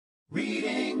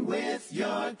Reading with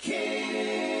your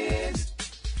kids.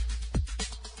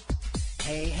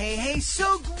 Hey,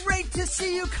 so great to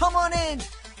see you. Come on in.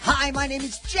 Hi, my name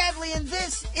is Jadley, and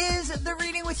this is the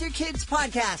Reading with Your Kids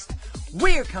podcast.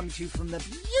 We're coming to you from the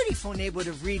beautiful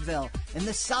neighborhood of Reedville in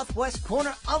the southwest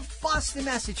corner of Boston,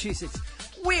 Massachusetts.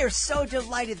 We're so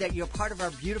delighted that you're part of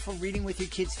our beautiful Reading with Your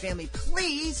Kids family.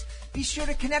 Please be sure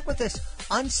to connect with us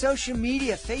on social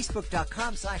media,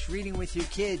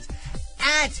 facebook.com/readingwithyourkids,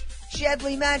 at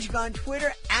Jedley Magic on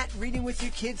Twitter, at Reading with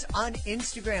Your Kids on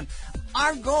Instagram.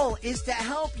 Our goal is to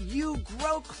help you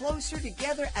grow closer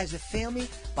together as a family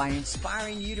by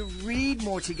inspiring you to read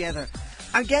more together.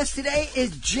 Our guest today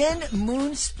is Gin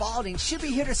Noon Spaulding. She'll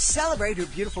be here to celebrate her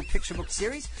beautiful picture book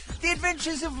series, The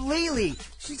Adventures of Lily.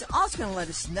 She's also going to let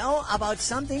us know about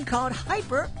something called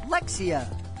hyperlexia.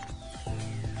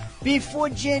 Before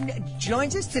Gin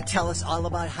joins us to tell us all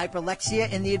about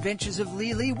hyperlexia and the adventures of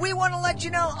Lily, we want to let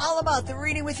you know all about the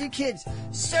Reading with Your Kids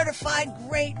Certified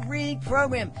Great Read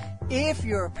program. If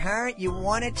you're a parent, you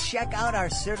want to check out our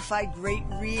Certified Great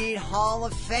Read Hall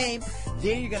of Fame.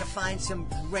 There you're going to find some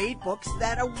great books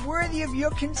that are worthy of your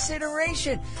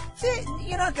consideration.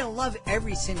 You're not going to love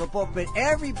every single book, but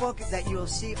every book that you'll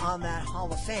see on that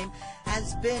Hall of Fame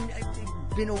has been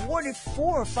awarded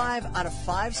 4 or 5 out of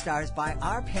 5 stars by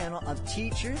our panel of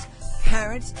teachers,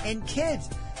 parents, and kids.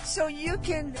 So you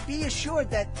can be assured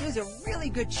that there's a really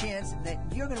good chance that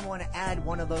you're going to want to add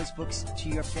one of those books to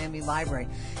your family library.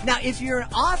 Now, if you're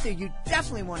an author, you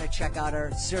definitely want to check out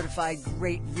our Certified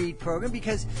Great Read program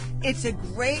because it's a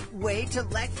great way to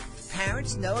let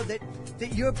parents know that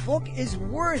your book is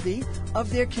worthy of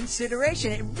their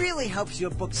consideration. It really helps your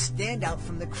book stand out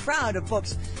from the crowd of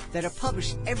books that are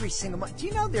published every single month. Do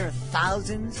you know there are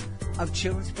thousands of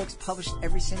children's books published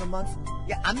every single month?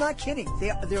 Yeah, I'm not kidding.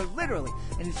 They're literally,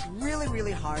 and it's really,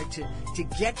 really hard to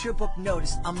get your book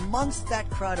noticed amongst that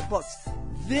crowd of books.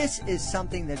 This is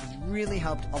something that's really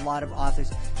helped a lot of authors.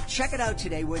 Check it out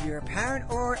today. Whether you're a parent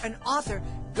or an author,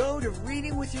 go to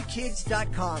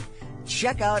readingwithyourkids.com.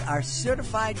 Check out our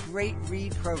Certified Great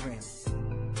Read program.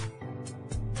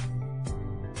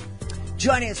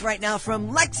 Joining us right now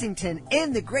from Lexington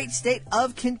in the great state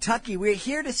of Kentucky, we're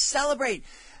here to celebrate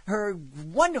her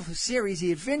wonderful series,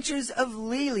 The Adventures of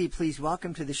Lily. Please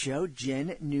welcome to the show,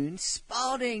 Gin Noon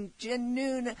Spaulding. Gin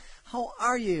Noon, how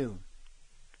are you?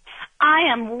 I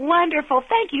am wonderful.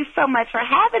 Thank you so much for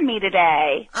having me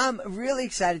today. I'm really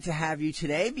excited to have you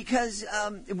today because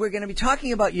we're going to be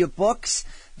talking about your books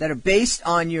that are based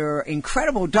on your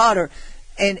incredible daughter.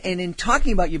 And in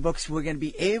talking about your books, we're going to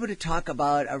be able to talk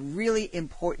about a really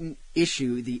important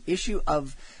issue, the issue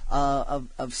of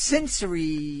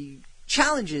sensory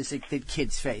challenges that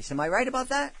kids face. Am I right about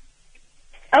that?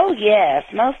 Oh, yes,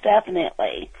 most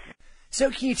definitely.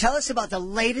 So can you tell us about the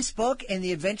latest book in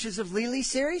the Adventures of Lily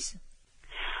series?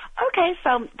 Okay,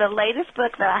 so the latest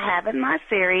book that I have in my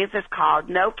series is called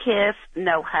No Kiss,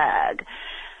 No Hug.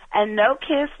 And No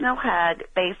Kiss, No Hug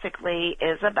basically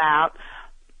is about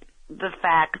the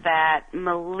fact that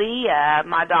Malia,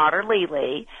 my daughter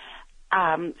Lily,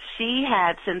 she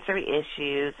had sensory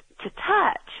issues to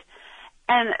touch.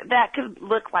 And that could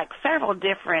look like several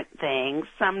different things.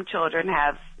 Some children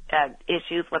have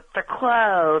issues with their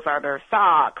clothes or their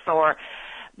socks,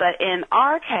 but in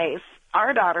our case,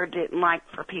 our daughter didn't like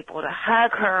for people to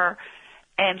hug her,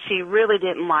 and she really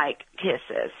didn't like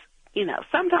kisses. You know,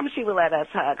 sometimes she would let us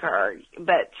hug her,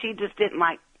 but she just didn't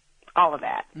like all of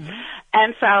that. Mm-hmm.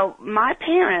 And so my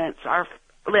parents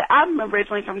I'm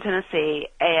originally from Tennessee,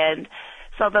 and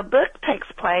so the book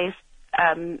takes place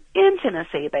in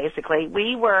Tennessee, basically.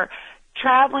 We were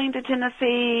traveling to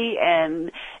Tennessee,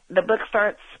 and the book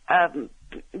starts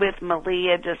with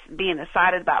Malia just being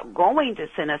excited about going to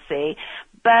Tennessee,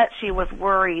 but she was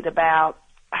worried about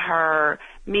her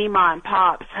Mima and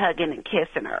Pops hugging and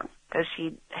kissing her because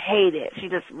she hated it. She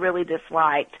just really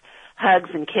disliked hugs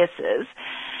and kisses.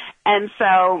 And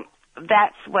so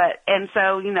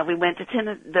we went to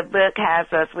Tennessee. The book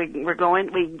has us, we go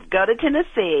to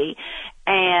Tennessee,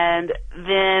 and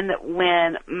then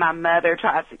when my mother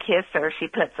tries to kiss her, she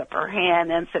puts up her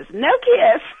hand and says, "No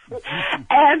kiss."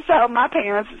 And so my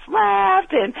parents just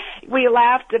laughed, and we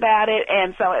laughed about it.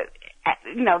 And so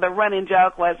the running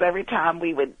joke was every time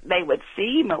they would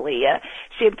see Malia,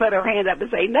 she'd put her hand up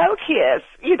and say, "No kiss,"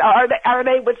 or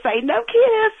they would say, "No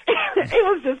kiss."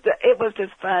 It was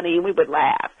just funny, and we would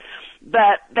laugh.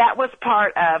 But that was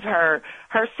part of her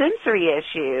sensory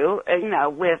issue,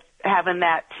 with having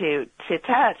that to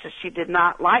touch. She did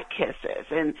not like kisses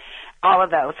and all of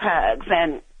those hugs.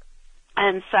 And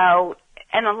so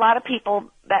a lot of people,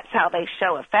 that's how they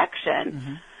show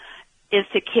affection, is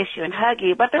to kiss you and hug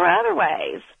you. But there are other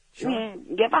ways.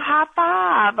 Give a high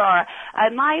five or a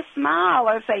nice smile,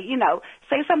 or say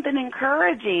something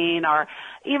encouraging, or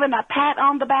even a pat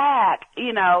on the back,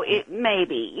 it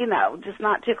maybe, just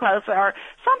not too close, or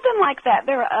something like that.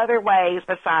 There are other ways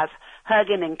besides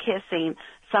hugging and kissing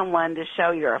someone to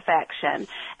show your affection.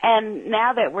 And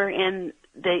now that we're in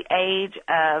the age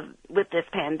of, with this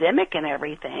pandemic and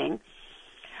everything,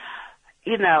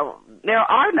 there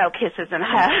are no kisses and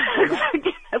hugs.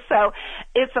 So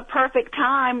it's a perfect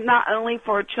time not only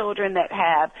for children that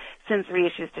have sensory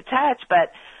issues to touch,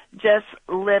 but just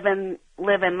living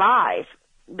life,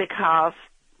 because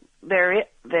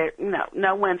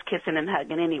no one's kissing and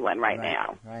hugging anyone right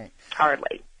now. Right.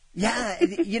 Hardly. Yeah,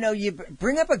 you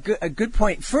bring up a good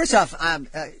point. First off, I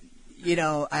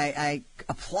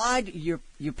applaud your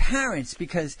parents,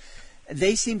 because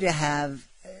they seem to have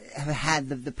had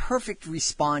the perfect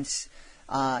response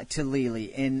to Lily,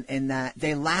 in that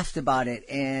they laughed about it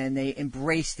and they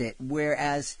embraced it,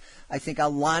 whereas I think a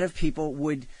lot of people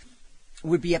would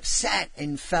be upset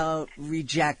and felt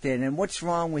rejected, and what's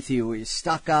wrong with you? You're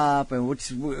stuck up, and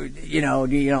what's, you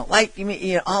don't like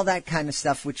me, all that kind of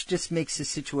stuff, which just makes the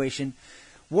situation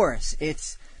worse.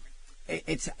 It's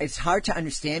hard to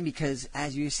understand, because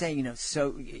as you were saying,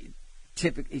 so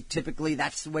typically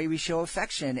that's the way we show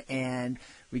affection, and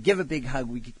we give a big hug,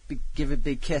 we give a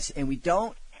big kiss, and we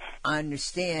don't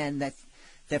understand that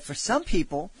for some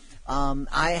people,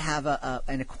 I have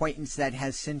an acquaintance that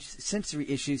has sensory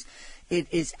issues. It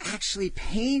is actually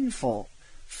painful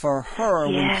for her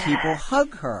when people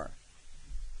hug her.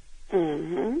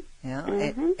 Mm-hmm. Yeah,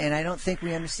 Mm-hmm. and I don't think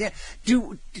we understand.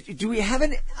 Do we have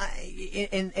and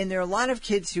there are a lot of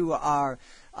kids who are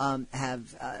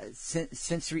have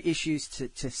sensory issues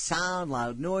to sound,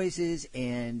 loud noises,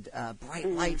 and bright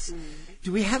lights.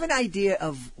 Do we have an idea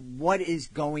of what is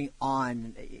going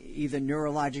on, either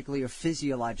neurologically or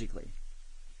physiologically?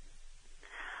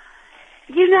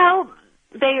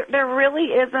 There really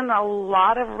isn't a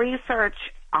lot of research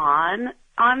on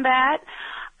that.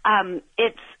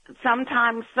 It's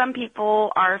sometimes some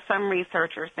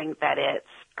researchers think that it's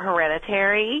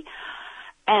hereditary,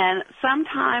 and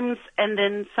sometimes, and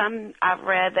then I've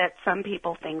read that some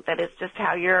people think that it's just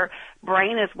how your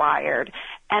brain is wired.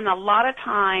 And a lot of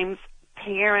times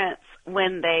parents,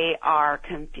 when they are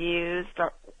confused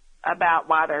about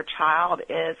why their child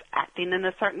is acting in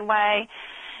a certain way,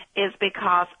 is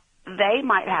because they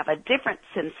might have a different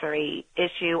sensory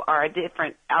issue or a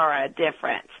difference.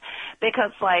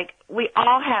 Because we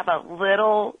all have a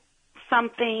little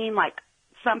something, like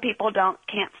some people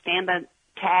can't stand a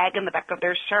tag in the back of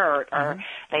their shirt, or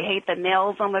they hate the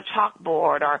nails on the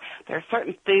chalkboard, or there are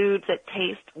certain foods that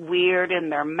taste weird in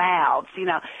their mouths,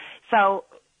 So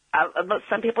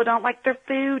some people don't like their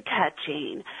food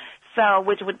touching, so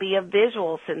which would be a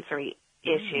visual sensory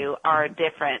issue or a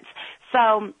difference.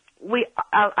 So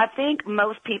I think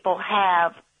most people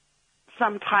have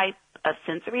some type of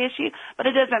sensory issue, but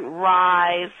it doesn't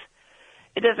rise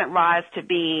to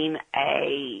being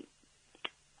a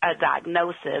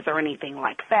diagnosis or anything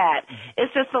like that.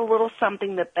 It's just a little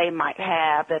something that they might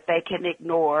have that they can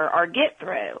ignore or get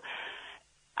through.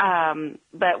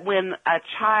 But when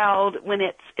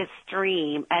it's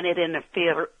extreme and it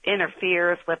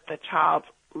interferes with the child's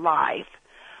life,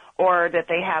 or that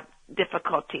they have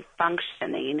difficulty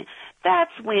functioning,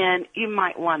 that's when you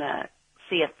might want to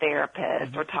see a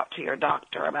therapist or talk to your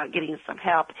doctor about getting some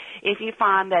help. If you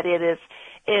find that it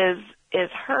is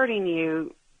hurting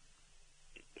you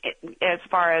as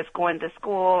far as going to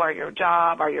school or your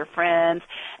job or your friends,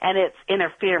 and it's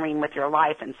interfering with your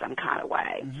life in some kind of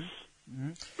way.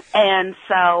 And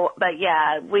so, but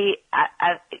yeah,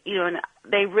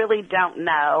 they really don't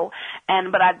know.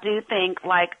 But I do think,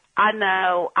 I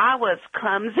know I was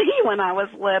clumsy when I was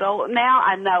little. Now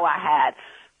I know I had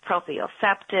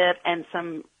proprioceptive and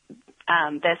some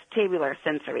vestibular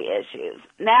sensory issues.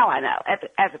 Now I know.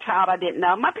 As a child, I didn't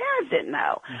know. My parents didn't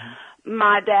know.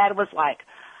 My dad was like,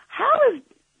 "How is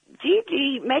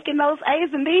Gigi making those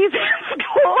A's and B's in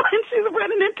school?" And she's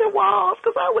running into walls,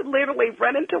 because I would literally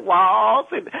run into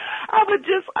walls, and I was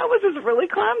just really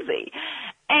clumsy.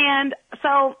 And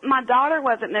so my daughter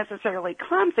wasn't necessarily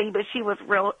clumsy, but she was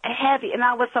real heavy, and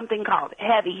I was something called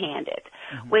heavy-handed,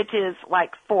 which is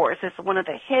like force. It's one of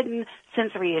the hidden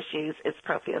sensory issues. It's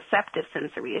proprioceptive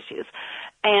sensory issues,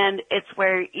 and it's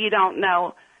where you don't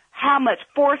know how much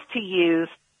force to use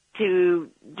to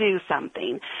do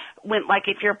something.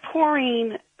 If you're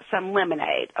pouring some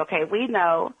lemonade, okay, we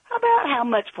know about how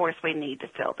much force we need to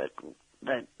fill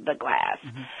the glass.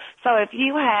 So if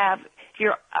you have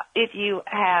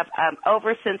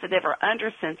oversensitive or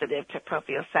undersensitive to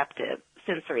proprioceptive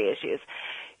sensory issues,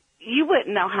 you wouldn't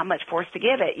know how much force to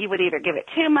give it. You would either give it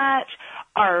too much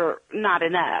or not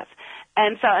enough.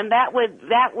 And so, and that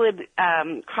would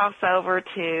cross over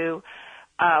to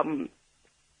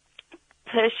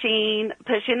pushing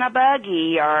a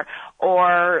buggy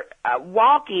or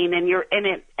walking,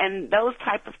 and those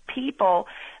type of people,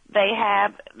 they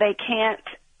can't,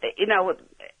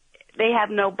 they have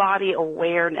no body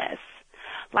awareness.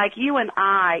 Like you and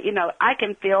I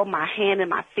can feel my hand and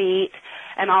my feet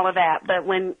and all of that, but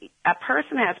when a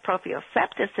person has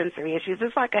proprioceptive sensory issues,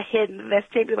 it's like a hidden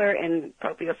vestibular and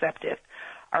proprioceptive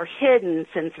are hidden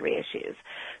sensory issues.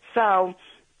 So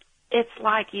it's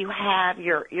like you have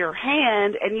your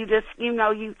hand and you just,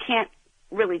 you can't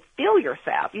really feel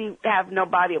yourself. You have no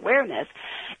body awareness.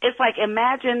 It's like,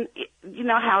 imagine,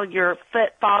 how your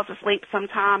foot falls asleep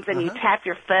sometimes and you tap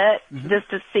your foot just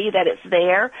to see that it's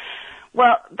there.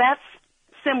 Well, that's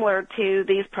similar to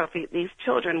these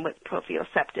children with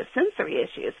proprioceptive sensory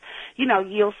issues.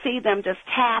 You'll see them just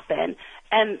tapping,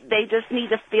 and they just need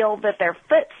to feel that their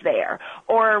foot's there.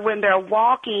 Or when they're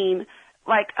walking,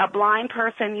 like a blind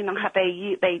person, how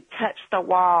they touch the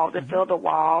wall to feel the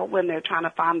wall when they're trying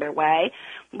to find their way.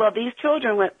 Well, these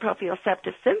children with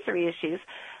proprioceptive sensory issues,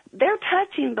 they're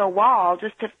touching the wall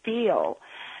just to feel.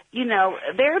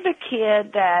 They're the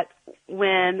kid that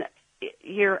when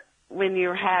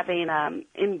you're having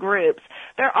in groups,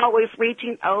 they're always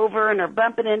reaching over and they're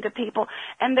bumping into people,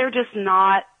 and they're just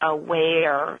not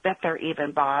aware that they're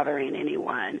even bothering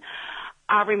anyone.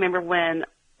 I remember when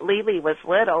Lily was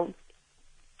little,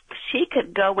 she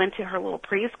could go into her little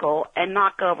preschool and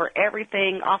knock over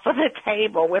everything off of the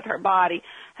table with her body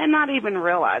and not even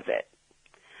realize it.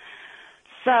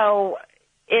 So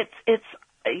it's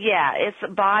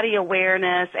body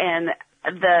awareness, and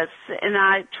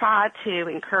I try to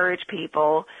encourage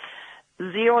people,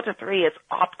 0 to 3 is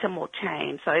optimal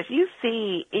change. So if you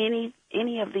see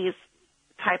any of these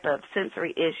type of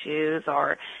sensory issues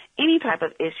or any type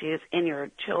of issues in your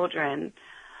children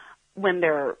when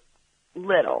they're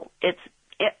little,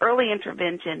 early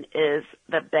intervention is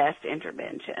the best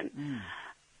intervention.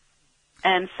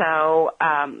 And so,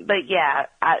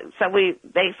 so we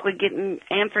basically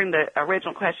answering the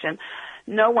original question.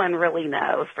 No one really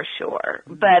knows for sure,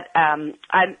 but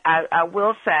I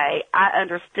will say I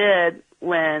understood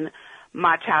when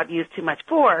my child used too much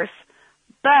force,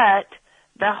 but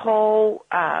the whole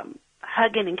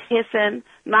hugging and kissing,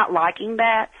 not liking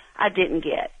that, I didn't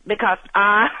get, because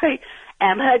I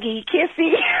am huggy,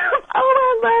 kissy,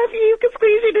 oh, I love you, can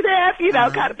squeeze you to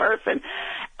death, kind of person.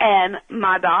 And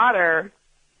my daughter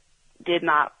did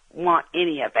not want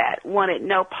any of that, wanted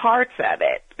no parts of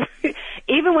it.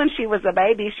 Even when she was a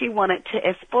baby, she wanted to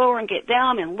explore and get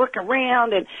down and look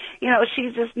around, and,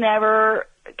 she just never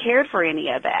cared for any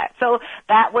of that. So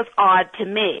that was odd to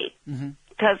me,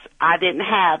 because I didn't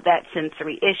have that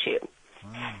sensory issue.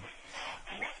 Wow.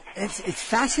 It's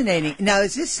fascinating. Now,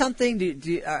 is this something,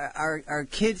 are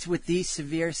kids with these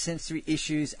severe sensory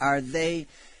issues, are they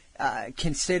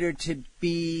considered to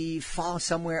fall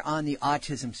somewhere on the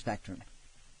autism spectrum?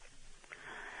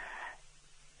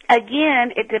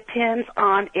 Again, it depends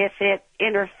on if it's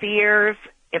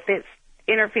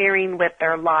interfering with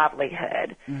their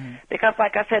livelihood. Because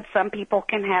like I said, some people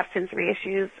can have sensory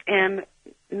issues and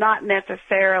not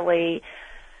necessarily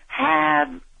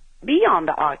be on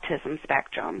the autism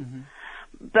spectrum.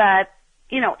 But,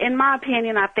 in my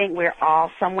opinion, I think we're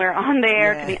all somewhere on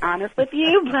there, to be honest with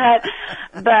you. But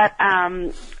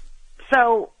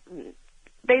so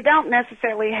they don't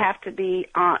necessarily have to be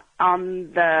on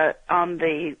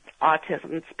the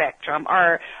autism spectrum,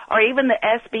 or even the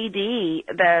SBD,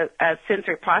 the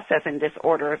sensory processing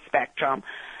disorder spectrum,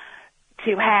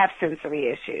 to have sensory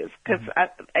issues. Because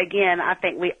again, I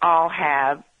think we all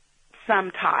have some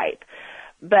type,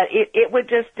 but it would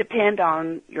just depend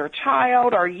on your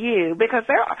child or you, because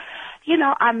there are,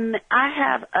 I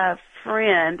have a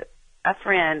friend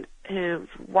whose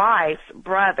wife's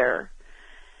brother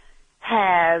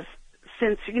has,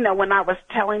 since, when I was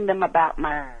telling them about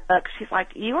my book, she's like,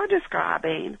 you are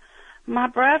describing my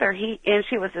brother. And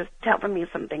she was just telling me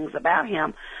some things about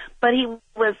him, but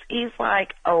he's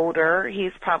like older.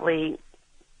 He's probably,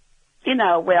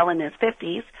 well in his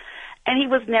 50s, and he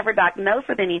was never diagnosed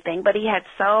with anything, but he had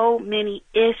so many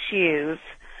issues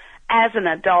as an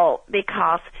adult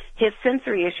because his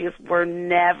sensory issues were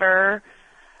never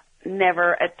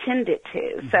attended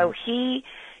to. So he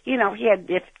had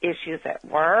issues at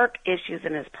work, issues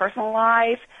in his personal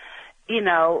life. He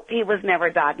was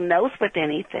never diagnosed with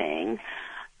anything,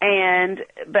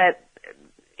 but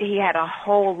he had a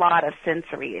whole lot of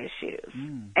sensory issues.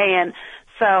 And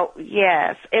So,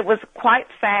 yes, it was quite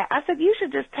sad. I said, you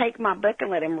should just take my book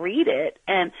and let him read it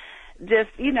and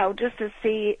just, just to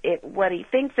see what he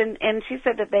thinks. And she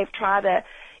said that they've tried to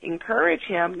encourage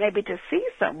him maybe to see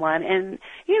someone. And,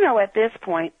 at this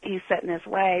point, he's set in his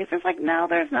ways. It's like, no,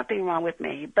 there's nothing wrong with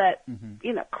me. But,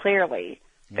 clearly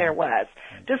there was.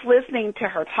 Just listening to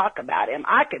her talk about him,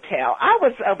 I could tell. I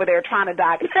was over there trying to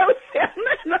diagnose him.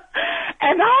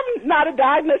 And I'm not a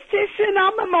diagnostician.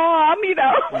 I'm a mom,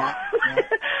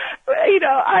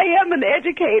 I am an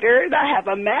educator, and I have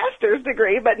a master's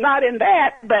degree, but not in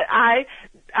that. But I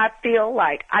feel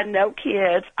like I know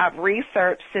kids. I've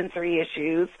researched sensory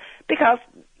issues because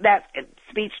that's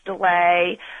speech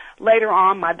delay. Later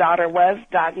on, my daughter was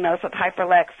diagnosed with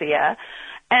hyperlexia.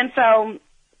 And so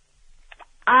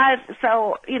I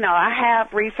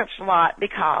have researched a lot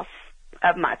because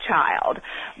of my child,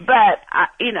 but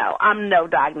I'm no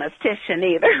diagnostician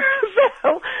either.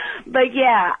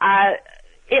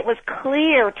 It was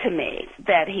clear to me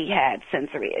that he had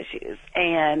sensory issues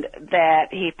and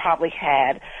that he probably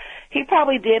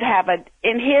did have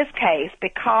in his case,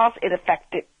 because it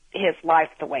affected his life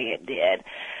the way it did,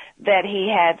 that he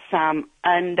had some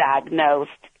undiagnosed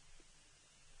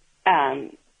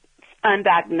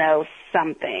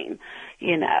something,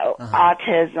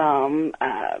 autism,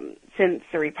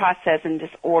 sensory processing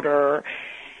disorder.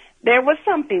 There was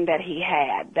something that he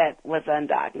had that was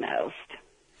undiagnosed.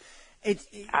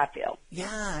 I feel.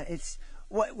 Yeah,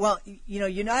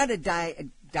 you're not a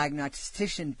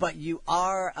diagnostician, but you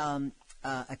are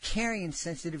a caring and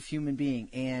sensitive human being,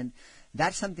 and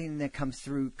that's something that comes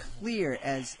through clear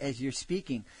as you're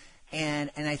speaking.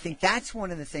 And I think that's one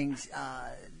of the things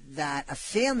that a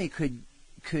family could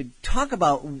talk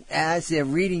about as they're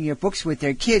reading your books with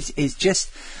their kids is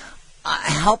just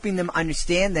helping them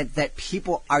understand that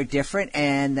people are different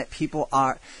and that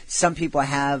some people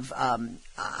have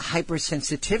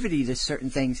hypersensitivity to certain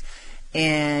things,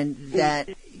 and that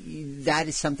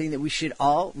is something that we should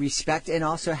all respect and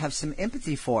also have some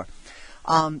empathy for.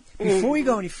 Before we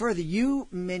go any further, you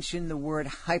mentioned the word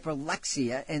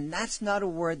hyperlexia, and that's not a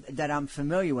word that I'm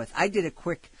familiar with. I did a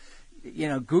quick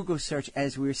Google search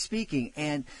as we were speaking.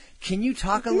 And can you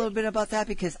talk a little bit about that?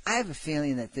 Because I have a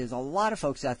feeling that there's a lot of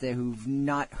folks out there who've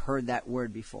not heard that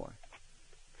word before.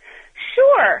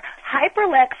 Sure.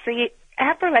 Hyperlexia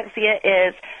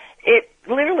it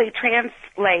literally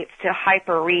translates to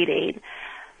hyper reading.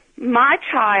 My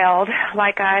child,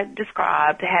 like I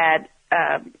described, had,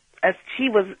 I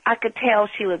could tell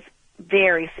she was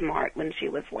very smart when she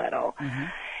was little.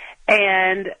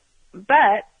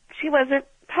 But she wasn't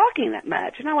talking that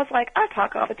much. And I was like, I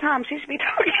talk all the time. She should be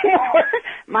talking more.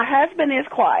 My husband is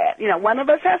quiet. One of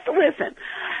us has to listen.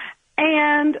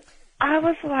 And I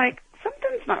was like,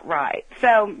 something's not right.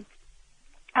 So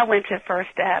I went to First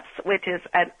Steps, which is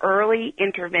an early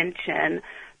intervention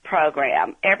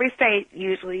program. Every state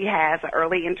usually has an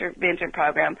early intervention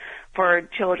program for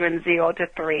children 0 to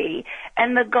 3.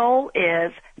 And the goal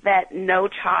is that no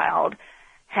child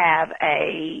have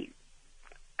any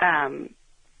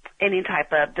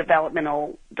type of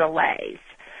developmental delays,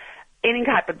 any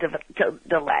type of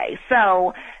delay.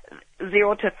 So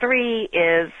 0 to 3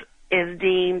 is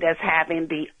deemed as having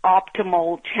the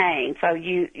optimal change. So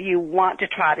you want to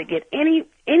try to get any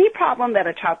problem that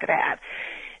a child could have.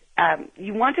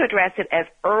 You want to address it as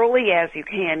early as you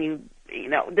can.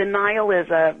 Denial is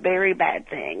a very bad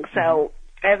thing. So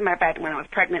as a matter of fact, when I was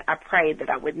pregnant, I prayed that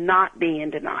I would not be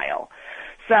in denial.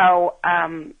 So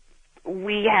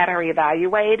we had her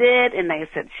evaluated, and they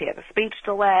said she had a speech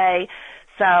delay.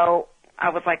 So I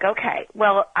was like, okay.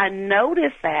 Well, I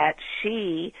noticed that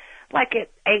she, like at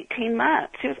 18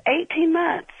 months, she was 18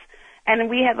 months, and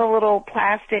we had the little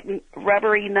plastic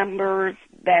rubbery numbers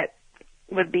that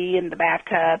would be in the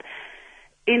bathtub,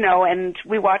 and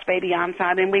we watched Baby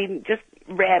Einstein, and we just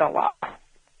read a lot.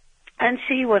 And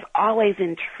she was always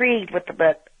intrigued with the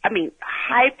book.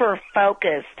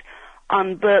 Hyper-focused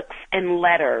on books and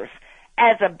letters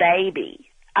as a baby.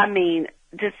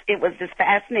 It was just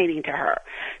fascinating to her.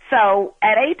 So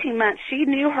at 18 months, she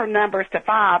knew her numbers to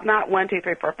 5, not 1, 2,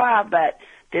 3, 4, 5, but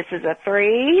this is a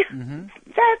 3,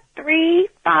 that's 3,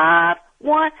 5,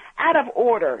 1, out of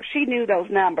order. She knew those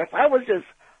numbers. I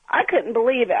couldn't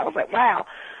believe it. I was like, wow.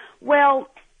 Well,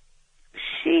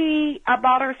 I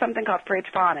bought her something called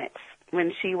Fridge Phonics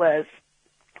when she was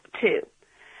 2.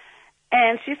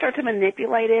 And she started to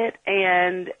manipulate it,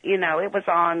 and, it was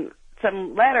on,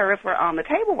 some letters were on the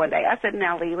table one day. I said,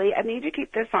 now, Lily, I need you to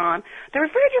keep this on the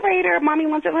refrigerator. Mommy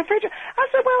wants it in the refrigerator. I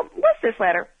said, well, what's this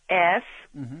letter? S.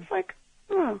 It's like,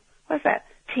 what's that?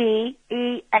 T,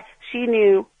 E, X. She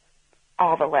knew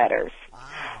all the letters. Wow.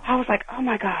 I was like, oh,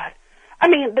 my God. I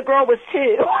mean, the girl was 2,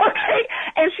 okay?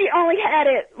 And she only had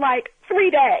it like 3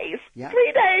 days. Yeah.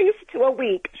 3 days to a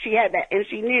week she had that, and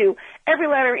she knew every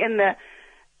letter in the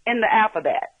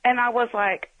alphabet. And I was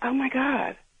like, oh my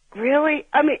God, really?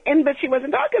 I mean, but she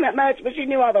wasn't talking that much, but she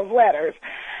knew all those letters.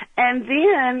 And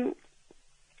then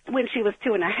when she was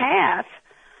 2.5,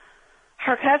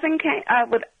 her cousin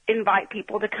would invite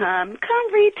people to come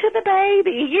read to the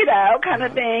baby, kind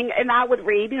of thing. And I would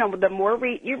read, the more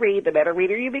you read, the better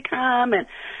reader you become. And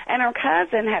her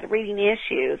cousin had reading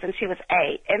issues, and she was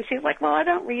 8. And she was like, well, I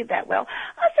don't read that well.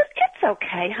 I said, it's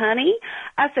okay, honey.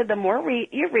 I said, the more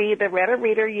you read, the better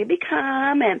reader you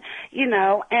become. And,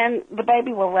 and the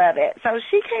baby will love it. So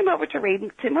she came over to read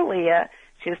to Malia.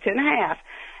 She was 2.5.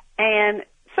 And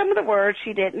some of the words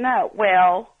she didn't know.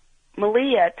 Well,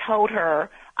 Malia told her,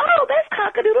 oh, that's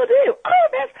cock-a-doodle-doo.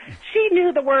 She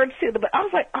knew the words to but I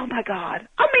was like, oh my God.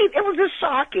 I mean, it was just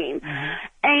shocking. Mm-hmm.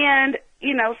 And,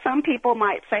 some people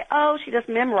might say, oh, she just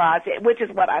memorized it, which is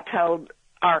what I told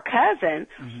our cousin.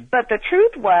 Mm-hmm. But the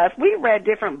truth was, we read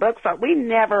different books. We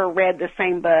never read the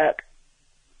same book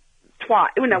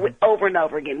twice, over and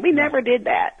over again. We never did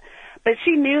that. But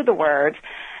she knew the words.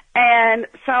 And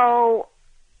so,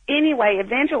 anyway,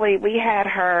 eventually we had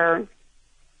her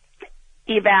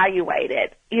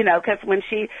evaluated, because when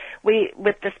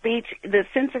with the speech, the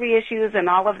sensory issues and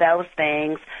all of those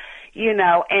things,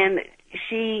 and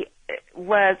she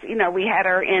was, we had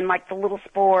her in like the little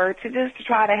sports just to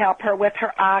try to help her with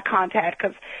her eye contact,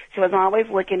 because she was always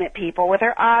looking at people with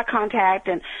her eye contact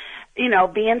and,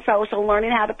 being social,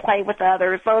 learning how to play with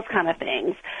others, those kind of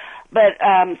things. But,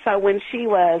 so when she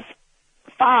was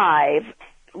 5,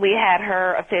 we had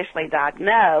her officially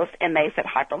diagnosed, and they said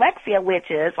hyperlexia, which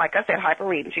is, like I said,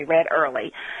 hyperreading. She read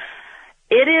early.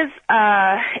 It is,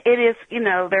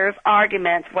 there's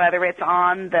arguments whether it's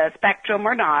on the spectrum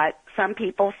or not. Some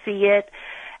people see it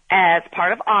as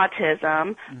part of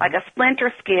autism, like a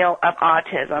splinter scale of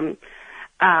autism.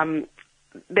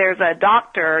 There's a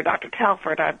doctor, Dr.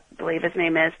 Telford, I believe his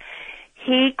name is,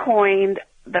 he coined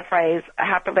the phrase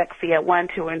hyperlexia 1,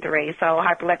 2, and 3. So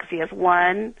hyperlexia is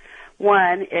 1.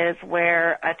 1 is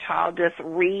where a child just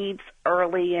reads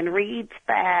early and reads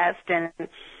fast and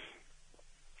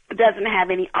doesn't have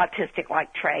any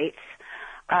autistic-like traits.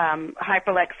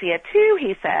 Hyperlexia 2,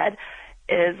 he said,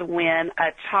 is when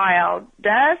a child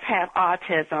does have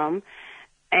autism,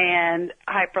 and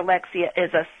hyperlexia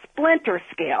is a splinter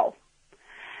scale.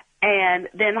 And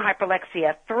then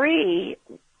hyperlexia 3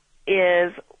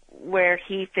 is where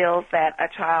he feels that a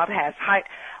child has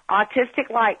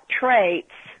autistic-like traits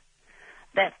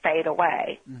that fade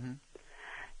away. Mm-hmm.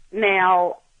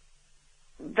 Now,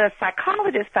 the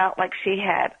psychologist felt like she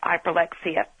had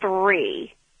hyperlexia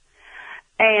 3.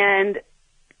 And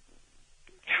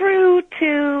true,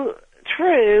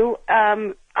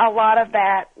 a lot of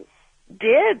that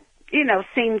did,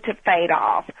 seem to fade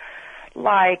off.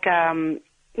 Like,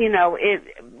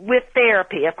 with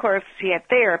therapy. Of course, she had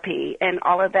therapy and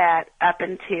all of that up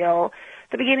until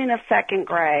the beginning of 2nd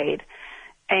grade.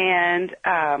 And,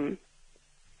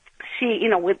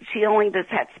 she only just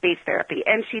had speech therapy,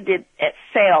 and she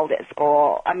excelled at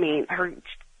school. I mean, her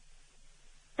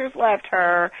teachers loved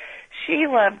her. She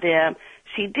loved them.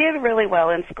 She did really well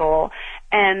in school.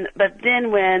 But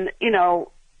then when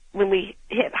we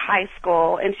hit high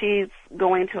school, and she's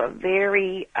going to a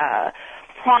very,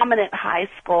 prominent high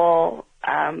school,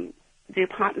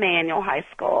 DuPont Manual High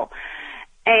School,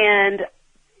 and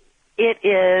it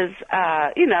is,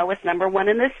 it's number 1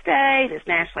 in the state. It's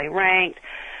nationally ranked.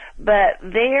 But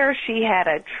there she had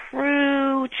a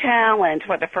true challenge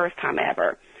for the first time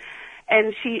ever.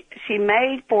 And she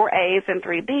made 4 A's and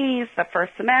 3 B's the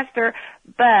first semester,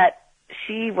 but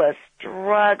she was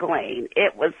struggling.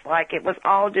 It was like it was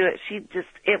all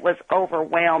it was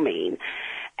overwhelming.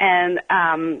 And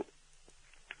I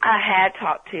had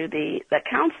talked to the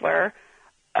counselor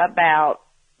about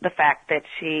the fact that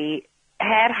she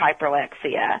had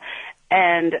hyperlexia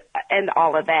and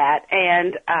all of that.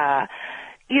 And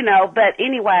but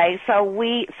anyway, so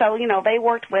they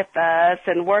worked with us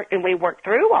and we worked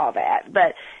through all that.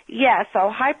 But yeah,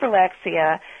 so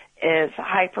hyperlexia is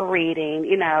hyper reading,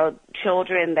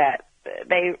 children that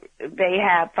they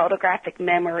have photographic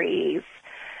memories,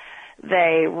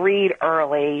 they read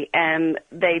early, and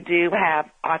they do have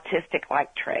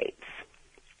autistic-like traits.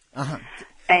 Uh-huh.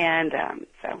 And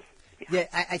so. Yeah,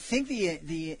 I think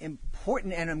the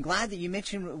important, and I'm glad that you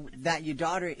mentioned that your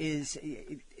daughter is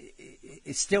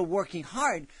still working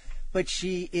hard, but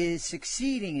she is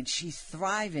succeeding and she's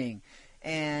thriving.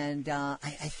 And I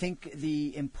think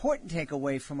the important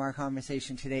takeaway from our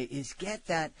conversation today is get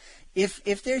that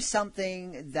if there's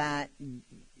something that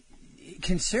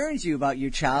concerns you about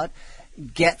your child,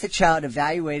 get the child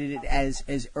evaluated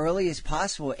as early as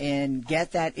possible and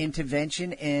get that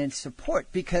intervention and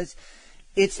support, because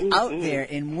it's out there.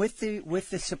 And with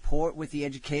the support, with the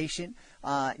education,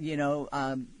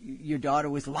 your daughter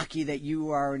was lucky that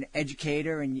you are an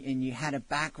educator and you had a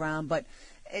background, but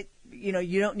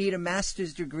you don't need a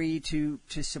master's degree to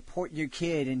support your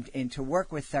kid and to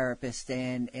work with therapists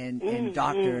and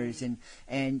doctors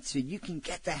and so you can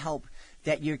get the help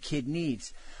that your kid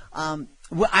needs.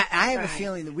 Well, I have a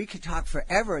feeling that we could talk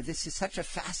forever. This is such a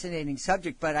fascinating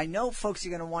subject, but I know folks are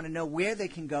going to want to know where they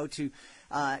can go to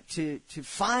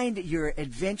find your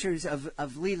Adventures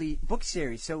of Lily book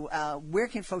series. So where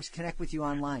can folks connect with you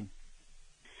online?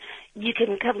 You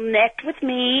can connect with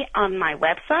me on my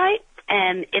website,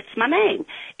 and it's my name.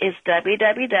 It's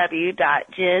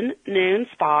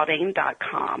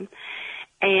www.ginnoonspaulding.com.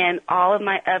 And all of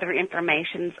my other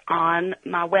information's on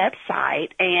my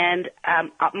website. And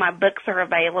my books are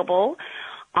available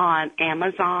on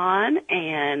Amazon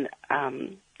and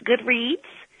Goodreads.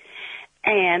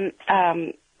 And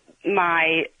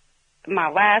my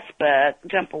last book,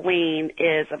 Jumpaween,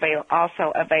 is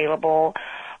also available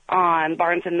on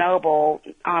Barnes & Noble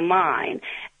online.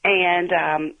 And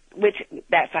which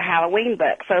that's a Halloween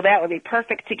book, so that would be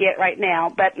perfect to get right now.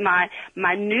 But my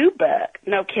new book,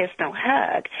 No Kiss, No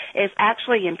Hug, is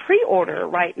actually in pre-order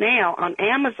right now on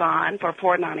Amazon for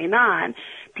 $4.99.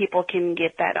 People can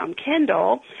get that on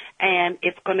Kindle, and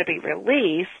it's going to be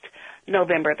released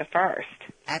November the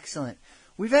 1st. Excellent.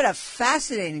 We've had a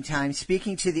fascinating time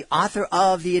speaking to the author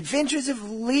of the Adventures of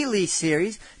Lily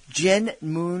series, Gin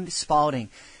Noon Spaulding.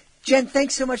 Jen,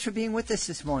 thanks so much for being with us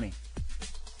this morning.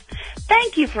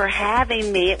 Thank you for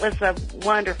having me. It was a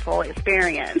wonderful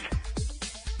experience.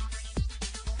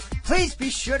 Please be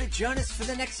sure to join us for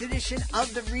the next edition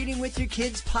of the Reading with Your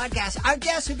Kids podcast. Our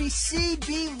guest will be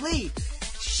C.B. Lee.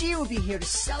 She will be here to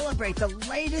celebrate the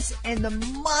latest in the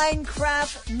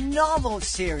Minecraft novel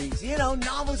series. You know,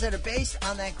 novels that are based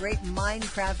on that great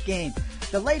Minecraft game.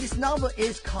 The latest novel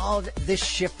is called The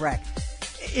Shipwreck.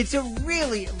 It's a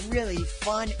really, really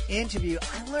fun interview.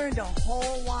 I learned a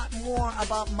whole lot more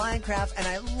about Minecraft, and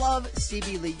I love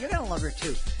C.B. Lee. You're going to love her,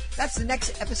 too. That's the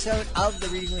next episode of the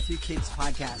Reading with Your Kids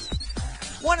podcast.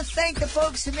 Want to thank the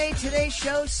folks who made today's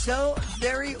show so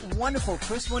very wonderful.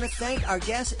 First, want to thank our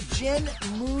guest, Gin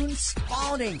Noon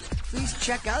Spaulding. Please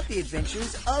check out the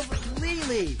Adventures of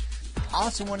Lily.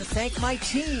 Also want to thank my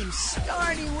team,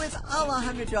 starting with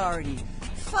Alejandra Doherty,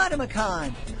 Fatima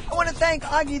Khan. I want to thank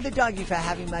Augie the doggy for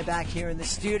having my back here in the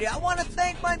studio. I want to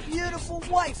thank my beautiful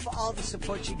wife for all the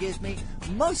support she gives me.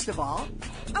 Most of all,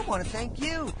 I want to thank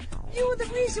you. You are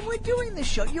the reason we're doing this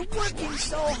show. You're working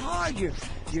so hard. You're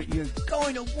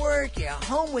going to work. You're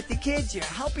home with the kids. You're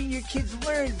helping your kids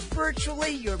learn virtually.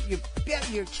 You're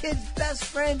your kid's best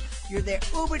friend. You're their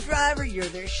Uber driver. You're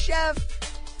their chef.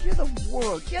 You're the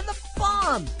world. You're the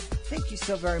bomb. Thank you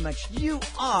so very much. You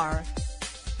are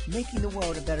making the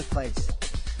world a better place.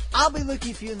 I'll be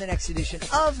looking for you in the next edition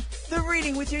of the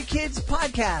Reading with Your Kids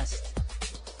podcast.